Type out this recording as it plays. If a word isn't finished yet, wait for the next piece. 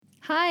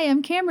Hi,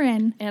 I'm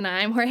Cameron. And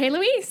I'm Jorge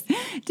Luis.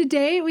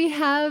 Today we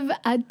have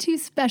two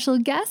special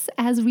guests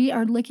as we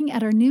are looking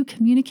at our new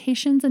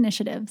communications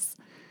initiatives.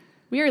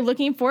 We are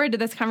looking forward to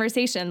this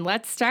conversation.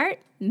 Let's start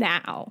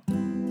now.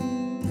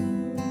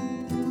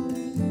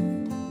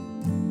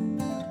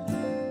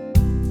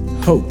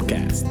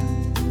 Hopecast.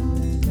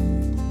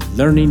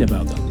 Learning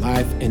about the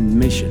life and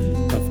mission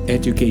of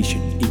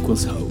education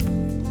equals hope.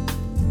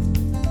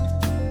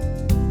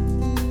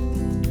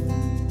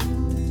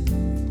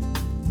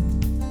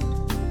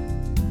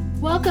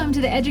 Welcome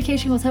to the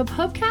Education Equals Hope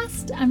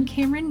Hopecast. I'm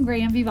Cameron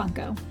Graham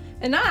Vivanco.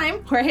 And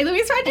I'm Jorge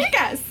Luis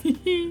Rodriguez.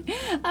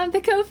 I'm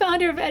the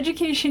co-founder of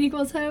Education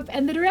Equals Hope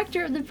and the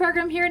director of the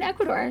program here in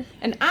Ecuador.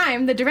 And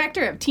I'm the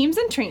director of Teams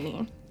and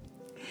Training.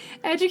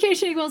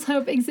 Education Equals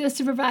Hope exists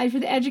to provide for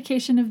the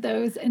education of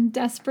those in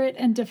desperate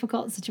and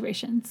difficult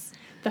situations.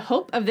 The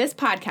hope of this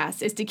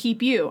podcast is to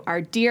keep you,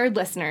 our dear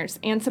listeners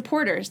and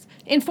supporters,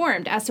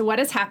 informed as to what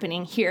is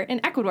happening here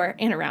in Ecuador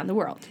and around the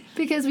world.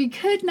 Because we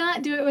could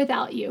not do it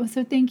without you.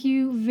 So thank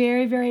you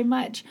very, very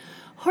much.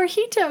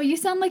 Jorgito, you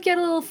sound like you had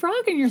a little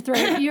frog in your throat.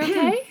 Are you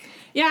okay?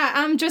 Yeah,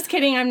 I'm just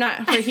kidding. I'm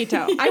not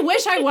Jorgito. I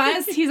wish I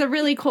was. He's a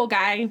really cool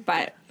guy,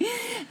 but...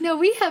 No,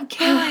 we have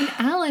Caroline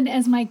Allen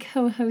as my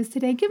co-host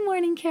today. Good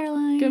morning,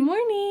 Caroline. Good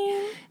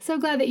morning. So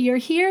glad that you're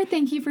here.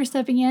 Thank you for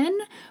stepping in.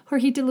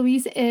 Jorgito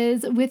Luis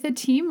is with a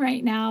team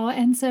right now.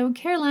 And so,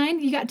 Caroline,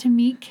 you got to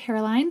meet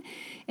Caroline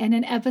in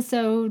an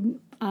episode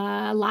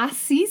last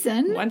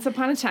season. Once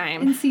upon a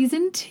time. In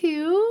season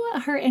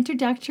 2, her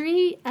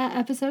introductory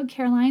episode,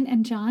 Caroline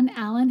and John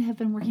Allen have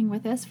been working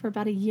with us for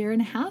about a year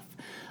and a half,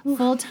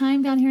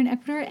 full-time down here in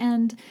Ecuador,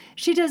 and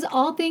she does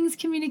all things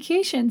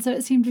communication, so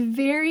it seemed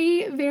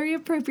very, very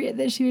appropriate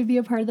that she would be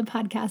a part of the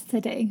podcast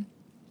today.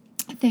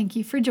 Thank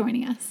you for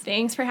joining us.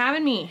 Thanks for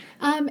having me.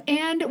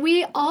 And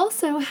we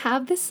also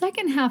have the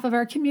second half of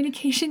our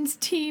communications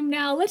team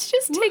now. Let's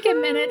just take a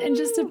minute and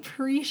just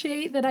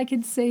appreciate that I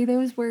could say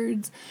those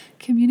words,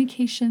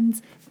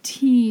 communications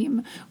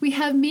team. We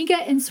have Mika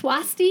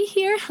Insuasti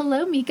here.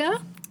 Hello,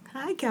 Mika.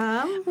 Hi,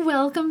 Cam.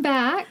 Welcome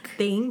back.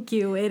 Thank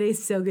you. It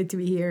is so good to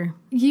be here.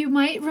 You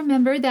might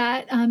remember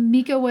that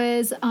Mika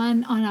was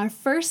on our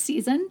first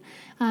season.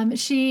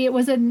 She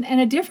was in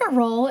a different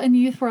role in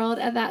Youth World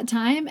at that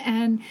time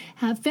and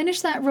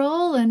finished that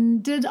role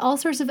and did all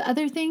sorts of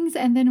other things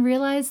and then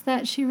realized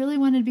that she really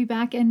wanted to be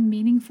back in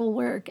meaningful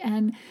work.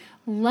 And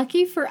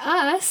lucky for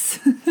us,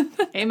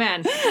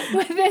 amen.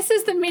 This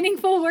is the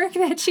meaningful work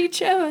that she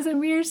chose, and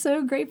we are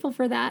so grateful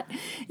for that.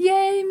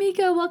 Yay,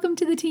 Mika, welcome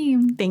to the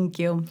team. Thank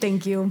you.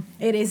 Thank you.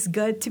 It is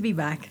good to be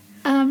back.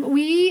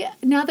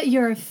 Now that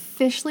you're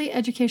officially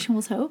Education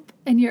Equals Hope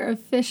and you're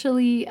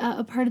officially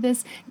a part of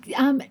this,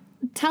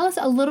 tell us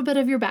a little bit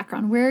of your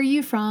background. Where are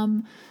you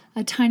from?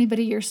 A tiny bit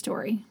of your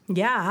story.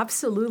 Yeah,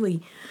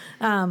 absolutely.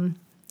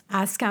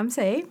 As Cam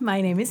say, my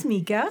name is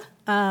Mika.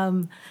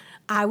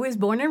 I was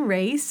born and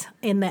raised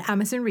in the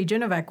Amazon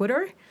region of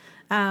Ecuador.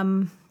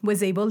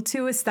 Was able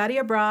to study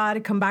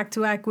abroad, come back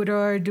to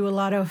Ecuador, do a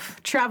lot of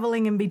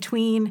traveling in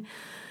between.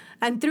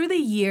 And through the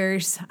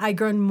years, I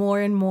grown more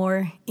and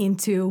more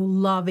into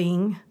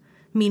loving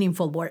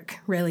meaningful work,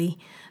 really.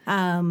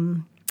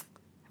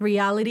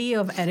 Reality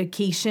of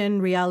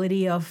education,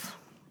 reality of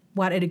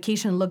what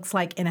education looks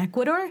like in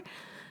Ecuador,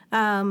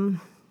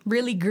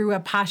 really grew a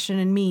passion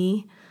in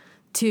me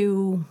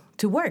to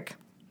work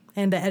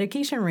in the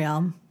education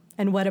realm.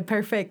 And what a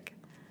perfect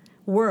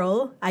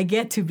world I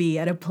get to be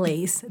at a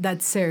place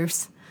that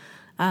serves,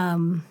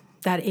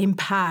 that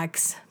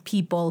impacts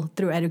people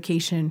through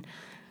education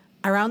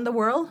around the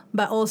world,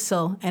 but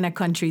also in a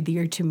country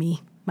dear to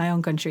me. My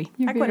own country,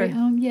 Your Ecuador. Very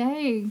own,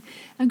 yay.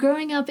 And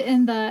growing up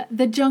in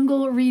the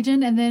jungle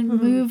region and then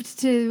moved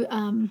to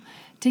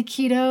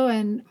Quito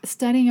and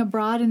studying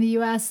abroad in the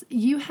U.S.,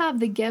 you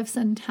have the gifts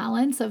and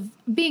talents of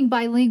being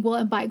bilingual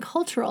and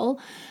bicultural,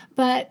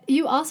 but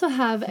you also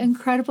have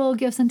incredible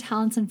gifts and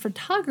talents in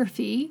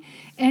photography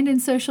and in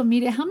social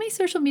media. How many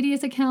social media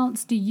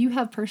accounts do you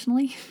have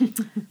personally?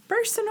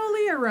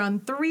 Personally,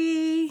 around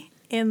 3.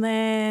 And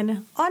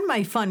then on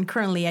my phone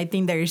currently, I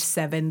think there's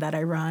 7 that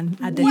I run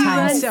at the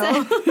time.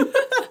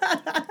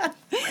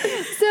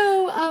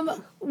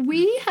 So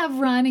we have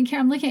run, and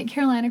I'm looking at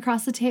Caroline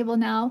across the table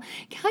now.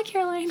 Hi,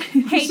 Caroline.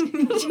 Hey,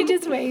 she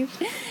just waved.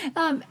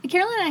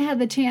 Caroline and I had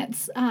the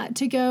chance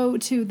to go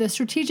to the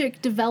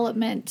strategic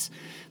development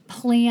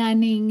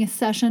planning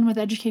session with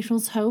Education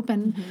Equals Hope,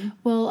 and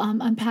we'll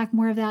unpack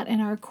more of that in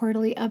our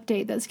quarterly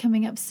update that's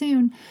coming up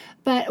soon.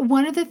 But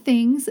one of the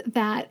things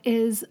that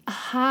is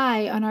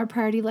high on our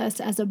priority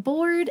list as a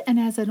board and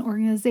as an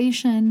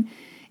organization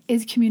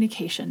is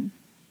communication.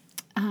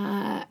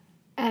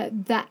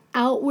 That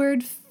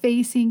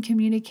outward-facing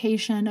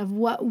communication of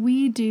what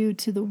we do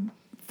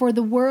for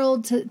the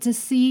world to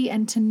see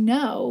and to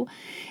know.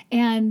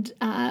 And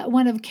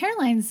one of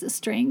Caroline's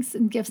strengths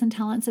and gifts and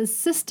talents is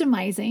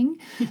systemizing.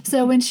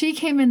 So when she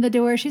came in the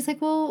door, she's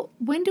like, well,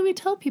 when do we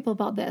tell people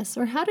about this?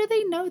 Or how do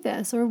they know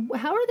this? Or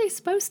how are they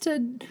supposed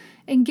to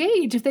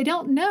engage if they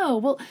don't know?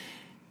 Well,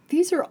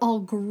 these are all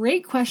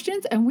great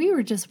questions, and we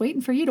were just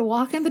waiting for you to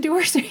walk in the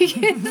door so you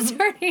can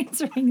start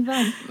answering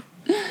them.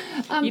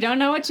 You don't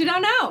know what you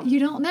don't know. You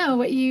don't know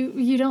what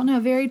you don't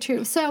know. Very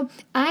true. So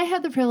I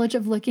have the privilege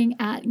of looking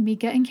at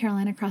Mika and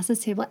Caroline across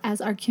this table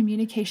as our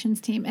communications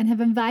team, and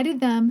have invited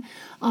them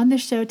on the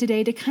show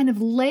today to kind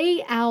of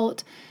lay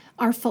out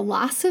our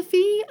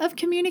philosophy of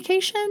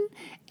communication,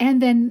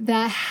 and then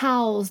the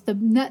hows, the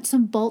nuts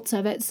and bolts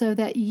of it, so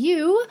that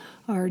you,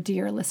 our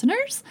dear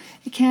listeners,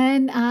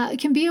 can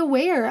be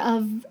aware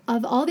of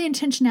all the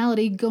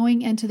intentionality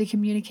going into the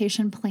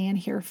communication plan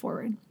here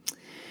forward.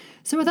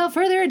 So without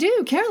further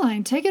ado,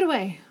 Caroline, take it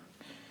away.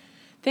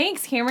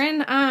 Thanks,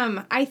 Cameron.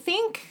 I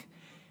think,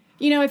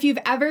 if you've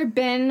ever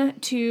been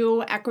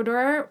to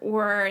Ecuador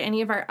or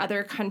any of our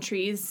other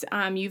countries,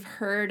 you've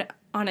heard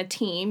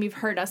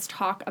us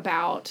talk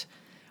about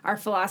our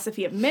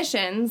philosophy of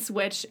missions,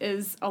 which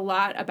is a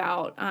lot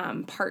about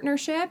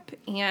partnership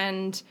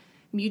and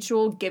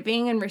mutual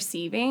giving and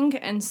receiving.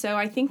 And so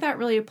I think that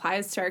really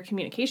applies to our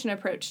communication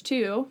approach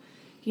too.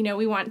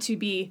 We want to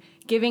be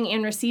giving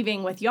and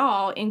receiving with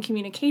y'all in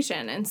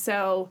communication. And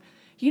so,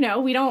 we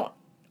don't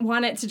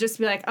want it to just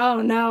be like,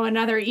 oh no,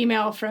 another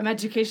email from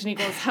Education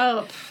Equals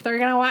Hope. They're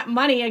going to want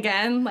money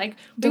again. Like,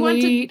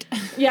 delete.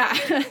 We want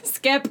to,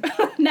 skip,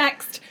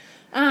 next.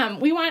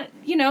 We want,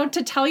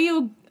 to tell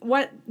you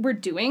what we're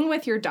doing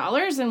with your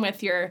dollars and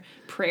with your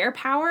prayer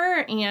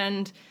power,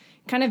 and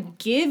kind of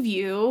give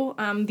you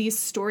these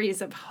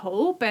stories of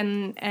hope,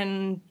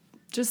 and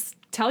just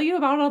tell you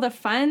about all the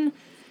fun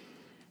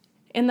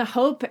and the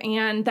hope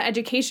and the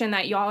education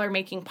that y'all are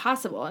making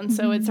possible. And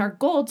so it's our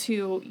goal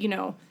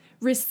to,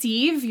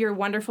 receive your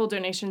wonderful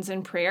donations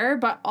in prayer,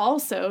 but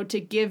also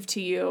to give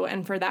to you,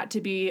 and for that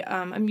to be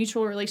a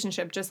mutual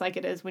relationship, just like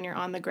it is when you're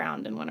on the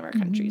ground in one of our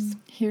countries.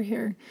 Hear,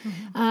 hear.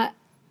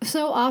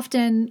 So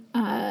often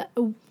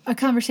a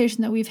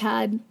conversation that we've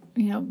had,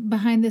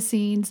 behind the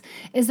scenes,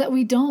 is that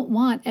we don't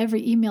want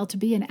every email to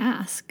be an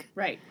ask.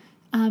 Right.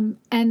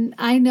 And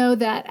I know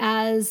that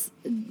as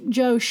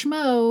Joe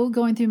Schmo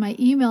going through my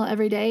email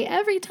every day,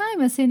 every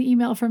time I see an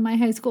email from my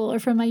high school or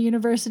from my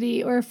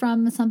university or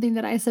from something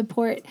that I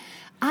support,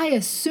 I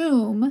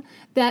assume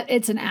that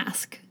it's an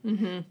ask.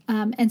 Mm-hmm.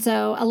 And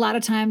so a lot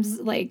of times,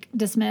 like,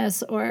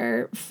 dismiss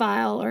or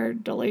file or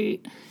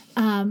delete.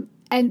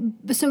 And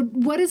so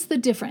what is the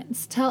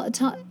difference?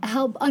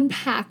 Help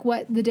unpack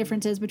what the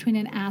difference is between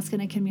an ask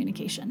and a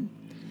communication.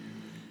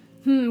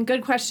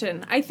 Good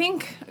question. I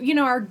think,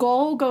 our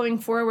goal going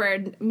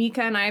forward,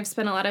 Mika and I have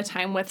spent a lot of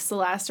time with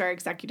Celeste, our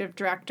executive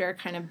director,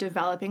 kind of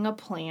developing a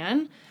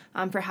plan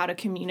for how to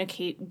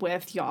communicate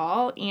with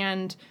y'all.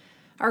 And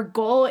our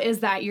goal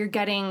is that you're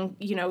getting,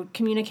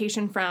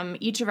 communication from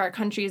each of our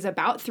countries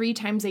about 3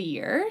 times a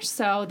year.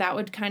 So that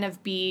would kind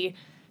of be,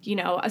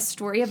 a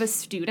story of a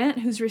student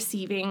who's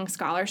receiving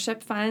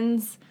scholarship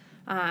funds,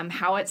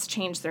 how it's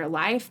changed their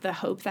life, the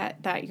hope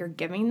that you're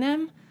giving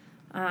them.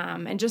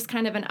 And just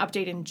kind of an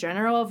update in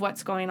general of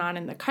what's going on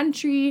in the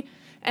country,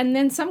 and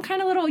then some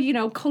kind of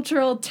little,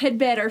 cultural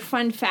tidbit or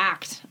fun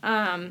fact.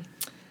 Or,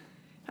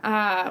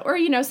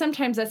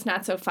 sometimes that's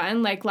not so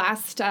fun. Like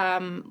last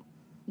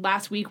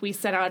week we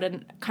sent out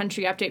a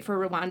country update for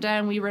Rwanda,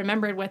 and we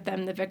remembered with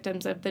them the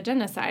victims of the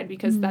genocide,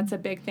 because that's a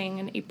big thing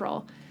in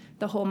April.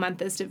 The whole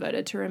month is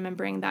devoted to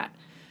remembering that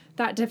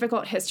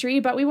difficult history.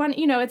 But we want,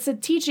 it's a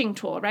teaching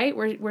tool, right?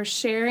 We're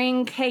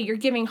sharing, hey, you're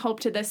giving hope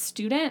to this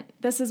student.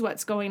 This is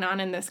what's going on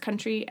in this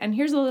country. And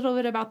here's a little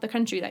bit about the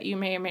country that you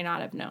may or may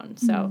not have known.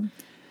 So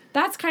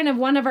that's kind of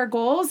one of our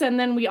goals. And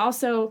then we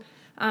also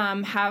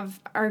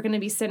are going to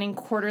be sending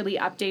quarterly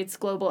updates,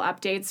 global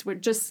updates. We're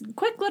just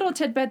quick little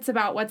tidbits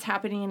about what's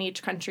happening in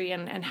each country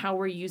and how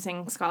we're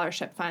using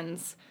scholarship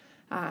funds,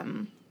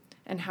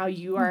 and how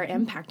you are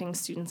impacting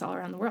students all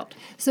around the world.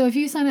 So if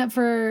you sign up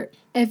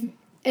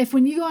if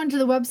when you go onto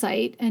the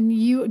website and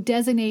you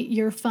designate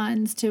your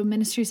funds to a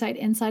ministry site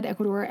inside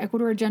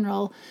Ecuador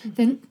General,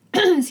 then,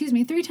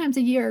 3 times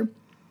a year,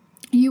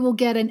 you will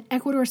get an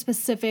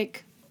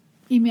Ecuador-specific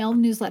email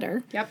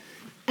newsletter. Yep.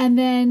 And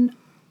then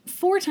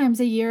 4 times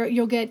a year,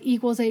 you'll get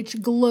Equals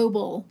H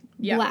Global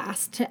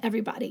blast to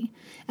everybody.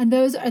 And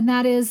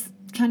that is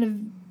kind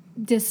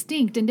of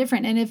distinct and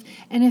different.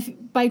 And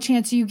if by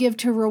chance you give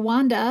to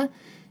Rwanda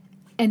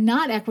and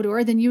not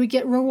Ecuador, then you would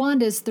get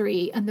Rwanda's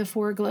 3 and the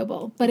 4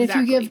 global. But If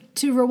you give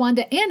to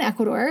Rwanda and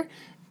Ecuador,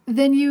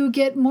 then you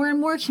get more and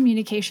more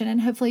communication,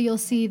 and hopefully you'll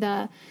see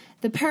the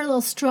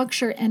parallel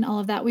structure in all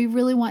of that. We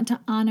really want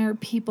to honor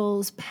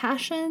people's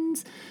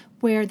passions,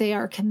 where they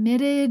are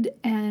committed,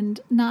 and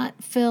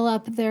not fill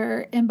up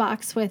their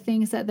inbox with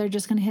things that they're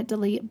just going to hit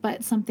delete,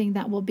 but something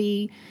that will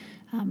be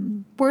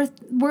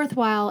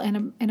worthwhile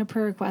in a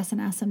prayer request, and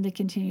ask them to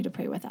continue to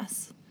pray with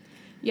us.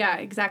 Yeah,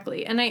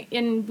 exactly.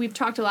 And we've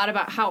talked a lot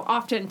about how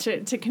often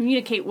to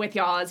communicate with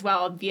y'all as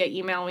well via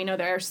email. We know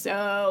there are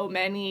so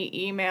many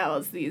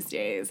emails these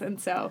days.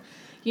 And so,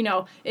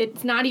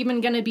 it's not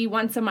even going to be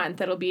once a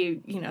month. It'll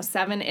be,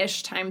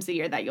 7-ish times a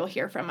year that you'll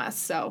hear from us.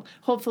 So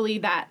hopefully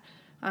that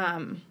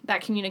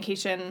that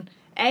communication.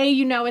 A,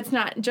 you know, it's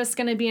not just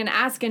going to be an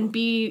ask, and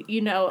B, you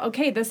know,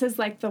 okay, this is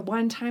like the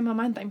one time a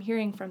month I'm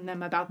hearing from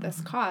them about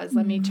this cause.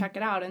 Let me check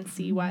it out and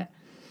see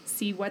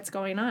what's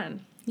going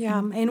on. Yeah,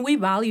 and we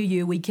value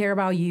you. We care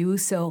about you.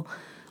 So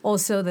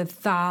also the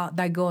thought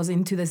that goes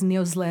into these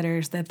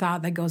newsletters, the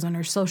thought that goes on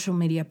our social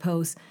media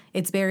posts,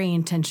 it's very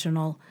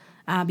intentional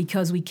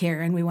because we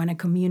care and we want to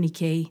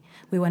communicate.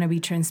 We want to be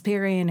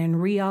transparent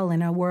and real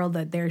in a world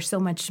that there's so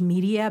much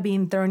media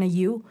being thrown at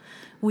you.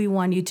 We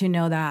want you to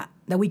know that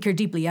we care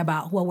deeply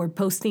about what we're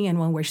posting and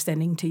what we're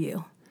sending to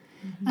you.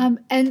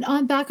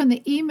 And back on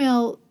the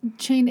email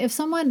chain, if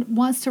someone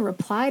wants to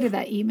reply to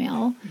that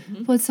email,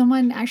 would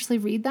someone actually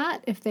read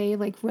that if they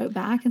like wrote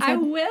back and said, I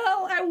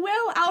will.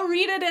 I'll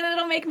read it and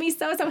it'll make me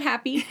so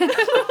happy.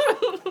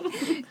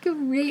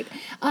 Great.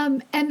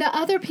 And the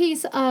other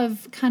piece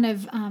of kind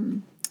of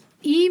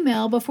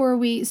email before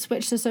we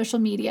switch to social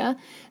media,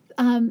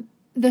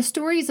 the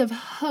stories of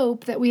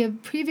hope that we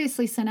have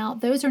previously sent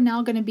out, those are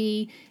now going to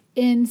be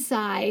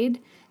inside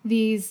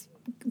these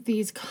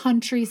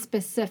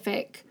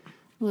country-specific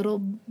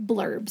little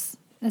blurbs.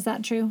 Is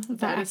that true?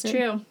 That is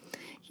true.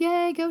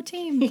 Yay, go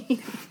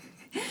team.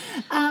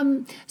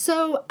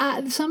 So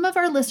some of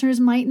our listeners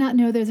might not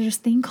know there's this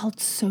thing called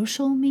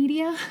social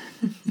media.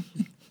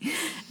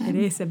 It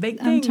is a big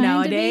thing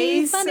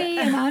nowadays. To be funny,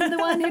 and I'm the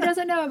one who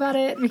doesn't know about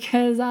it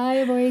because I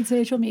avoid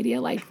social media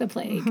like the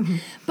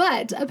plague.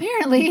 But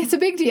apparently, it's a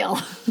big deal.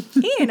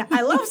 And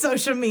I love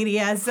social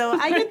media, so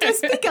I get to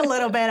speak a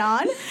little bit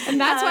on. And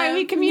that's why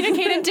we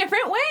communicate in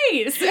different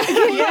ways.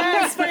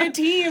 Yes, for a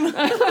team.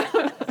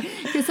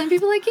 Because some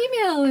people like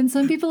email and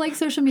some people like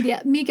social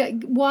media. Mika,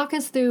 walk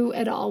us through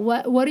it all.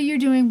 What are you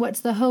doing?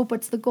 What's the hope?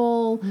 What's the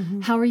goal?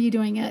 How are you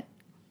doing it?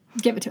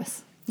 Give it to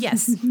us.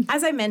 Yes.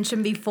 As I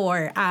mentioned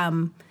before,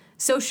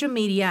 social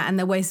media and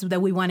the ways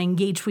that we want to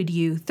engage with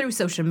you through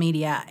social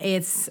media,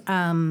 it's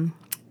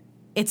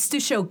to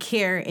show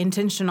care,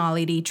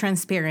 intentionality,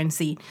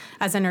 transparency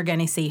as an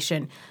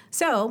organization.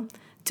 So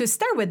to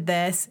start with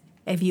this,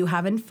 if you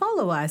haven't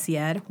followed us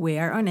yet, we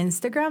are on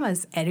Instagram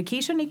as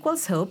Education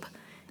Equals Hope.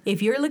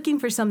 If you're looking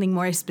for something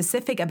more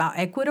specific about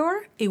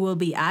Ecuador, it will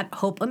be at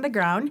Hope on the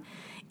Ground.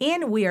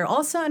 And we are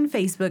also on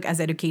Facebook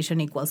as Education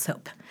Equals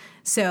Hope.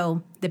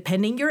 So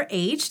depending your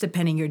age,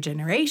 depending your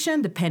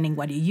generation, depending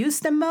what you use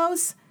the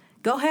most,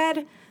 go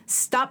ahead,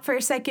 stop for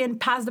a second,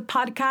 pause the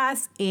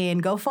podcast,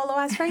 and go follow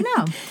us right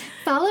now.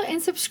 Follow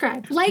and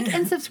subscribe. Like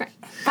and subscribe.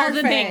 All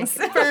the things.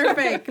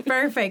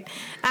 Perfect.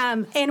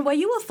 And where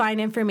you will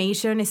find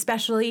information,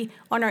 especially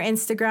on our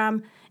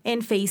Instagram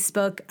and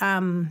Facebook,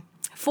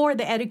 for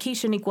the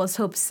Education Equals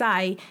Hope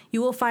site,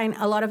 you will find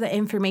a lot of the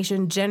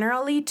information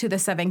generally to the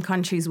 7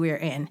 countries we're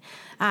in.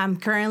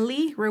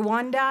 Currently,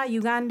 Rwanda,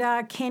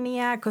 Uganda,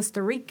 Kenya,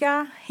 Costa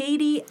Rica,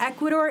 Haiti,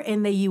 Ecuador,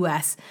 and the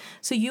U.S.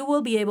 So you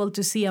will be able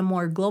to see a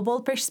more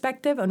global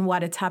perspective on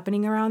what is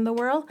happening around the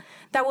world.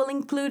 That will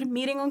include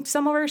meeting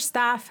some of our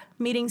staff,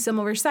 meeting some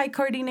of our site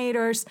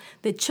coordinators,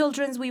 the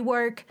children we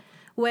work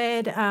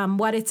with,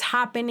 what is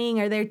happening.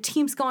 Are there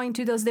teams going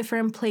to those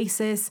different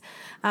places?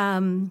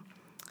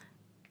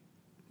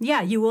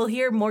 Yeah, you will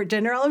hear more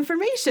general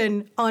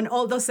information on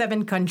all those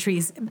 7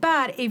 countries.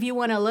 But if you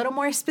want a little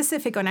more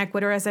specific on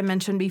Ecuador, as I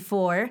mentioned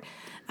before,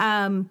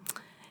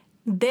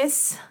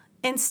 this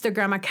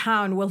Instagram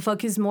account will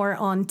focus more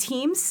on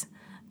teams,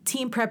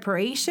 team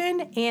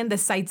preparation, and the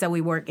sites that we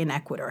work in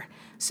Ecuador.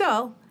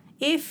 So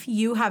if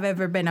you have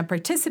ever been a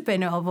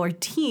participant of our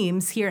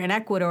teams here in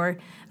Ecuador,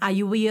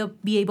 you will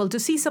be able to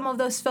see some of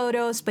those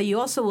photos, but you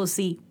also will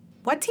see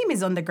what team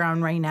is on the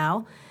ground right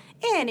now.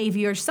 And if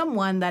you're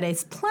someone that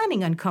is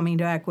planning on coming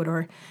to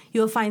Ecuador,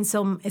 you'll find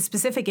some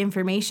specific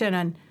information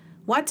on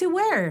what to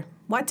wear,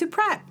 what to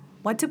prep,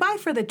 what to buy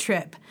for the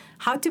trip,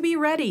 how to be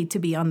ready to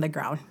be on the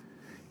ground.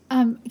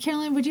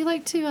 Caroline, would you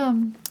like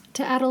to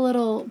add a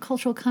little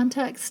cultural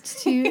context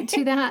to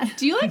that?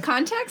 Do you like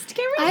context,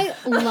 Cameron?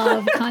 I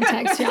love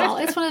context, y'all.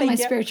 It's one of my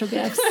spiritual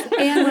gifts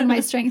and one of my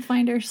strength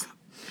finders.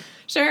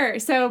 Sure.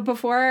 So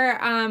before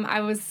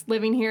I was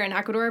living here in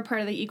Ecuador,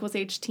 part of the Equals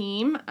H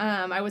team,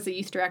 I was a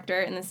youth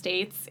director in the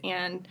States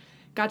and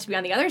got to be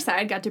on the other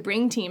side, got to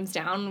bring teams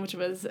down, which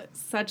was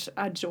such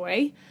a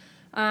joy.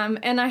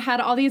 And I had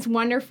all these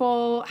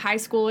wonderful high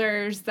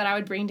schoolers that I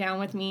would bring down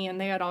with me,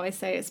 and they would always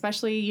say,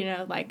 especially,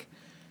 like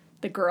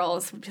the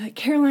girls would be like,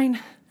 Caroline,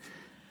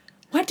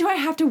 what do I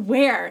have to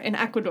wear in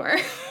Ecuador?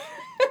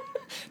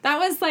 That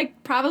was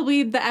like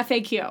probably the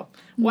FAQ.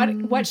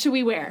 What should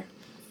we wear?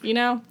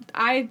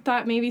 I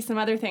thought maybe some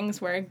other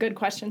things were good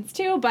questions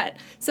too. But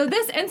so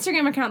this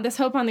Instagram account, this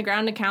Hope on the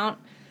Ground account,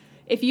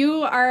 if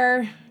you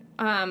are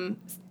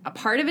a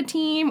part of a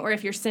team, or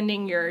if you're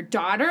sending your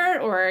daughter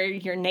or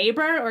your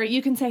neighbor, or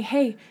you can say,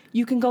 hey,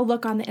 you can go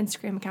look on the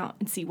Instagram account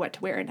and see what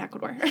to wear in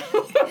Ecuador.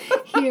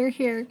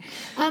 Here.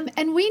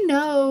 And we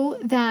know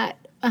that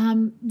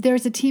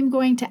there's a team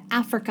going to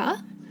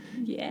Africa.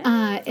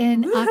 Yeah.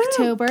 In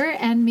October,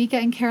 and Mika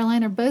and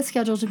Caroline are both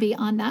scheduled to be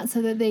on that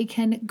so that they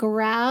can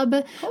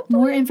grab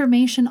more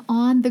information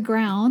on the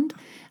ground.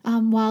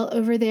 while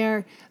over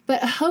there.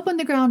 But Hope on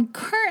the Ground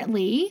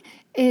currently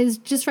is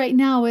just right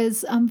now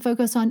is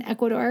focused on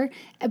Ecuador.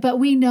 But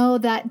we know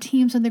that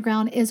Teams on the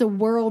Ground is a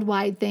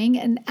worldwide thing.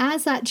 And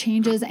as that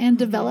changes and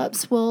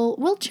develops,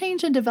 we'll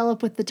change and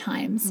develop with the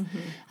times.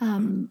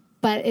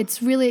 But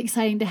it's really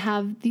exciting to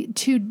have the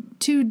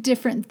two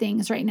different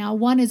things right now.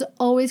 One is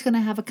always going to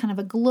have a kind of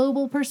a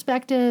global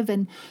perspective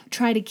and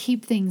try to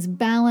keep things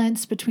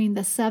balanced between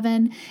the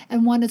 7.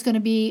 And one is going to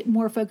be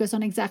more focused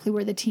on exactly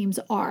where the teams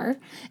are.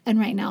 And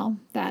right now,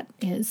 that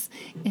is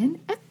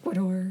in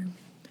Ecuador.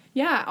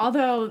 Yeah,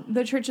 although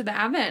the Church of the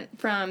Advent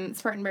from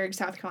Spartanburg,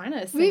 South Carolina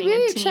is sending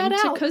a team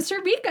to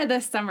Costa Rica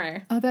this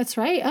summer. Oh, that's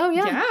right. Oh,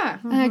 yeah. Yeah.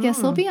 I guess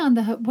they'll be on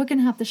the hook. We're going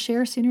to have to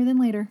share sooner than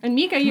later. And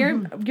Mika, you're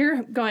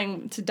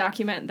going to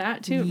document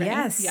that too, right?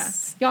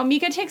 Yes. Yeah. Y'all,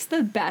 Mika takes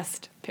the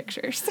best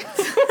pictures.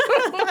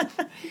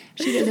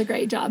 She does a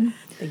great job.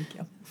 Thank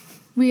you.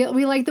 We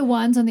like the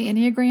ones on the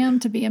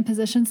Enneagram to be in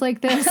positions like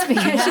this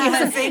because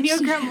Yes,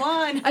 Enneagram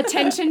 1.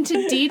 Attention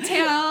to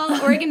detail,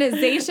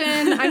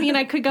 organization. I mean,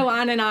 I could go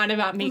on and on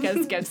about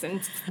Mika's gifts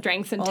and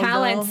strengths and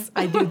talents.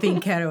 I do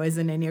think Caro is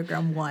an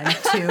Enneagram 1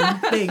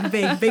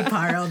 too. Big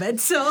part of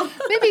it. So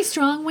maybe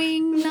strong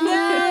wing 9.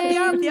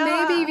 Yeah.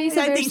 Maybe vice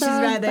versa. I think she's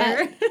right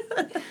there.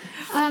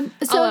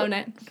 I'll own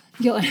it.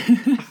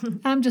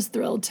 I'm just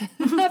thrilled to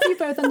have you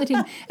both on the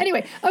team.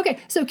 Anyway, okay,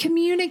 so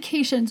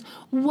communications.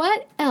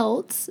 What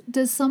else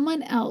does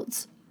someone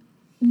else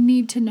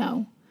need to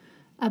know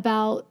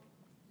about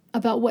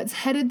what's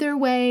headed their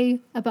way,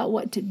 about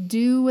what to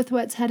do with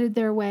what's headed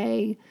their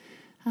way?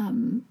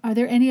 Are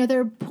there any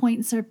other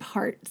points or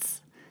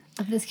parts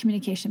of this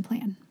communication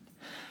plan?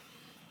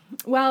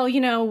 Well,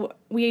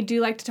 we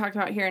do like to talk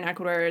about here in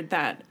Ecuador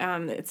that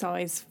it's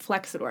always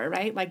flexidor,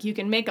 right? Like you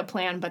can make a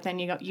plan, but then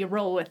you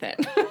roll with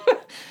it.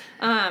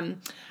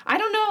 I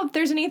don't know if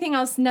there's anything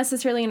else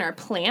necessarily in our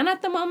plan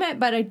at the moment,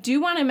 but I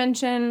do want to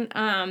mention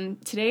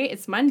today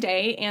it's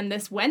Monday, and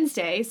this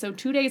Wednesday, so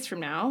 2 days from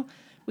now,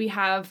 we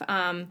have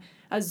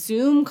a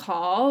Zoom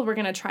call. We're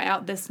going to try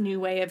out this new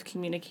way of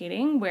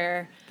communicating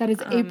where... That is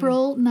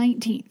April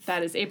 19th.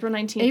 That is April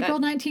 19th. April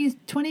 19th,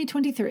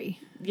 2023.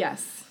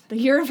 Yes. The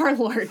year of our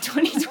Lord,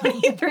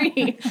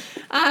 2023,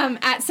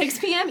 at 6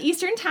 p.m.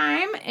 Eastern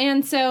Time.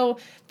 And so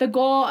the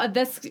goal of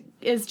this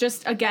is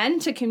just, again,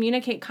 to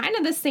communicate kind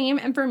of the same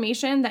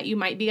information that you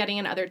might be getting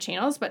in other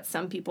channels, but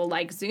some people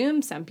like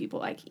Zoom, some people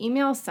like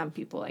email, some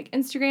people like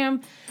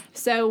Instagram.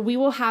 So we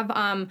will have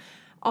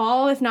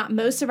all, if not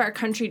most, of our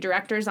country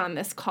directors on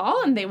this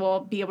call, and they will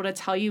be able to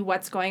tell you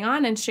what's going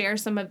on and share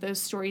some of those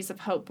stories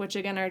of hope, which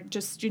again are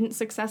just student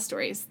success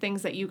stories,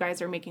 things that you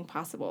guys are making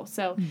possible.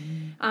 So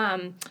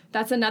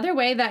that's another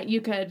way that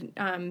you could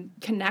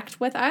connect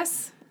with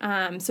us.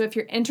 So if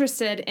you're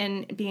interested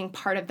in being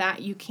part of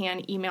that, you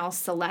can email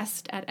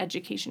Celeste at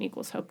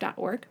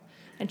educationequalshope.org,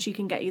 and she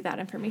can get you that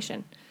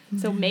information.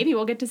 So maybe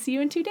we'll get to see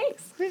you in 2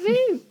 days.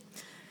 Woo-hoo.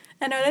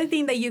 Another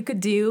thing that you could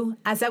do,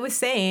 as I was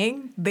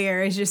saying,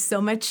 there is just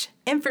so much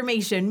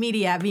information,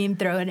 media being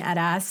thrown at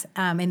us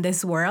in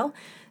this world.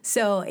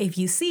 So if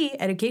you see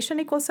Education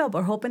Equals Hope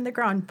or Hope in the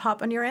Ground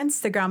pop on your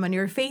Instagram, on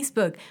your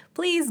Facebook,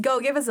 please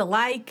go give us a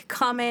like,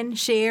 comment,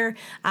 share.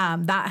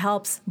 That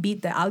helps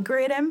beat the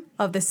algorithm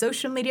of the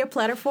social media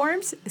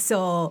platforms.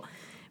 So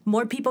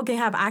more people can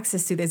have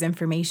access to this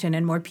information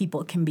and more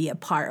people can be a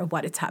part of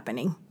what is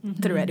happening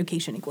through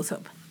Education Equals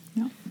Hope.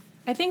 Yeah.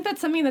 I think that's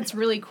something that's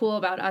really cool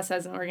about us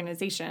as an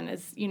organization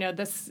is,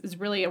 this is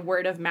really a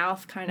word of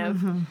mouth kind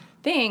of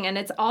thing, and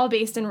it's all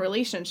based in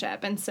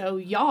relationship. And so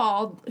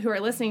y'all who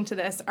are listening to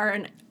this are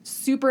a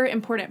super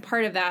important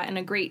part of that and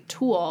a great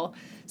tool.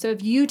 So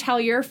if you tell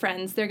your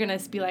friends, they're going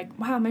to be like,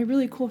 wow, my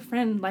really cool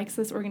friend likes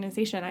this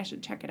organization. I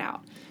should check it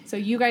out. So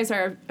you guys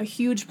are a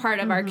huge part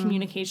of our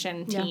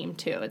communication team,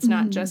 too. It's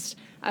not just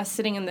us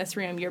sitting in this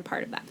room. You're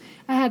part of that.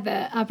 I had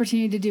the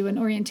opportunity to do an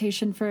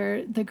orientation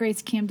for the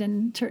Grace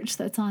Camden Church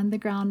that's on the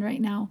ground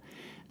right now.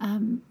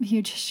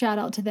 Huge shout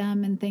out to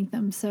them and thank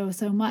them so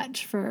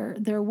much for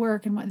their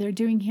work and what they're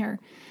doing here.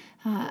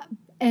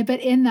 But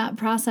in that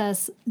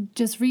process,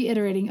 just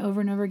reiterating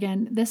over and over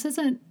again, this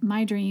isn't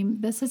my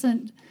dream. This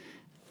isn't...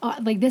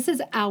 this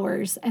is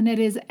ours, and it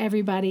is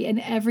everybody,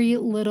 and every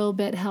little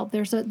bit help.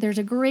 There's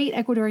a great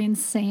Ecuadorian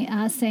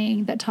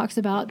saying that talks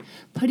about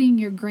putting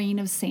your grain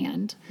of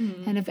sand.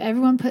 And if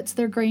everyone puts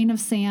their grain of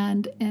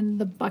sand in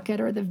the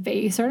bucket or the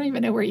vase, I don't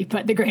even know where you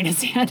put the grain of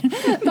sand,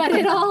 but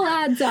it all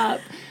adds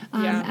up.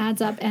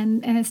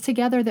 And it's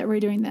together that we're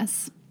doing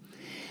this.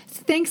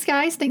 So thanks,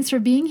 guys. Thanks for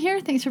being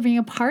here. Thanks for being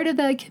a part of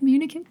the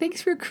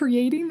Thanks for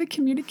creating the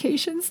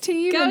communications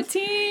team. Go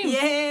team!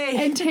 Yay!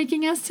 And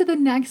taking us to the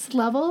next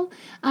level.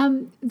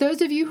 Those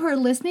of you who are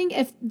listening,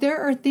 if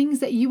there are things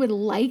that you would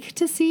like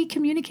to see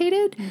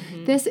communicated,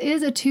 this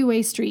is a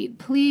two-way street.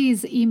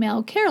 Please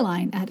email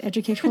Caroline at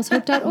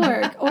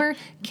educationalshope.org or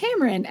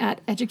Cameron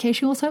at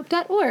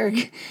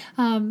educationalshope.org.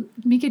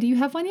 Mika, do you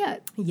have one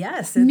yet?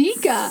 Yes.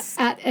 Mika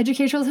at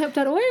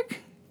educationalshope.org?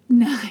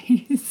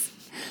 Nice.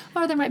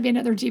 Or there might be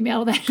another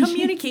Gmail that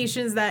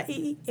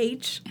Communications.eh.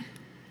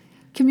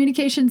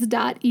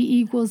 Communications.e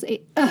equals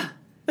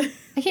I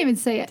can't even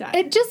say it. Done.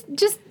 It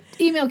just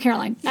email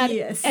Caroline at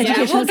Yes.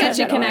 Yeah, we'll get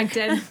you educationalsteps.org.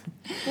 connected.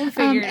 We'll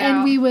figure it out.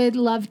 And we would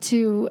love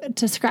to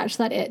scratch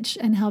that itch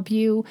and help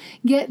you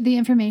get the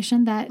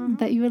information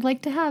that you would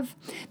like to have.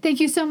 Thank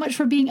you so much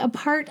for being a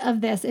part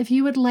of this. If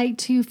you would like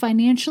to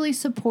financially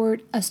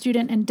support a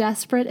student in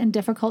desperate and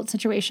difficult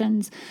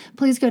situations,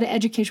 please go to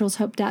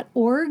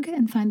educationalshope.org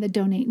and find the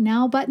Donate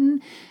Now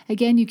button.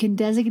 Again, you can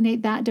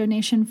designate that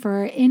donation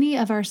for any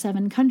of our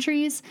 7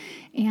 countries.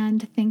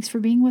 And thanks for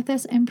being with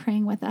us and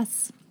praying with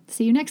us.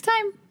 See you next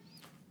time.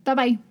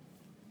 Bye-bye.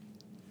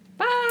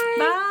 Bye.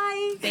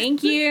 Bye.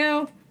 Thank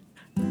you.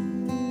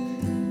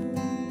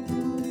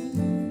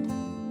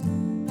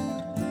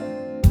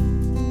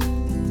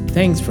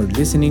 Thanks for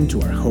listening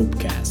to our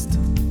Hopecast.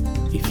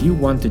 If you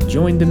want to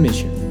join the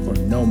mission or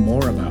know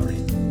more about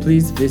it,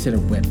 please visit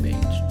our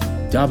webpage,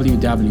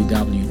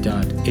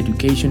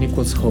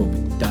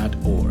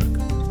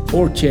 www.educationequalshope.org,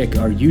 or check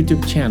our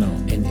YouTube channel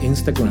and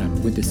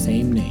Instagram with the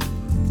same name.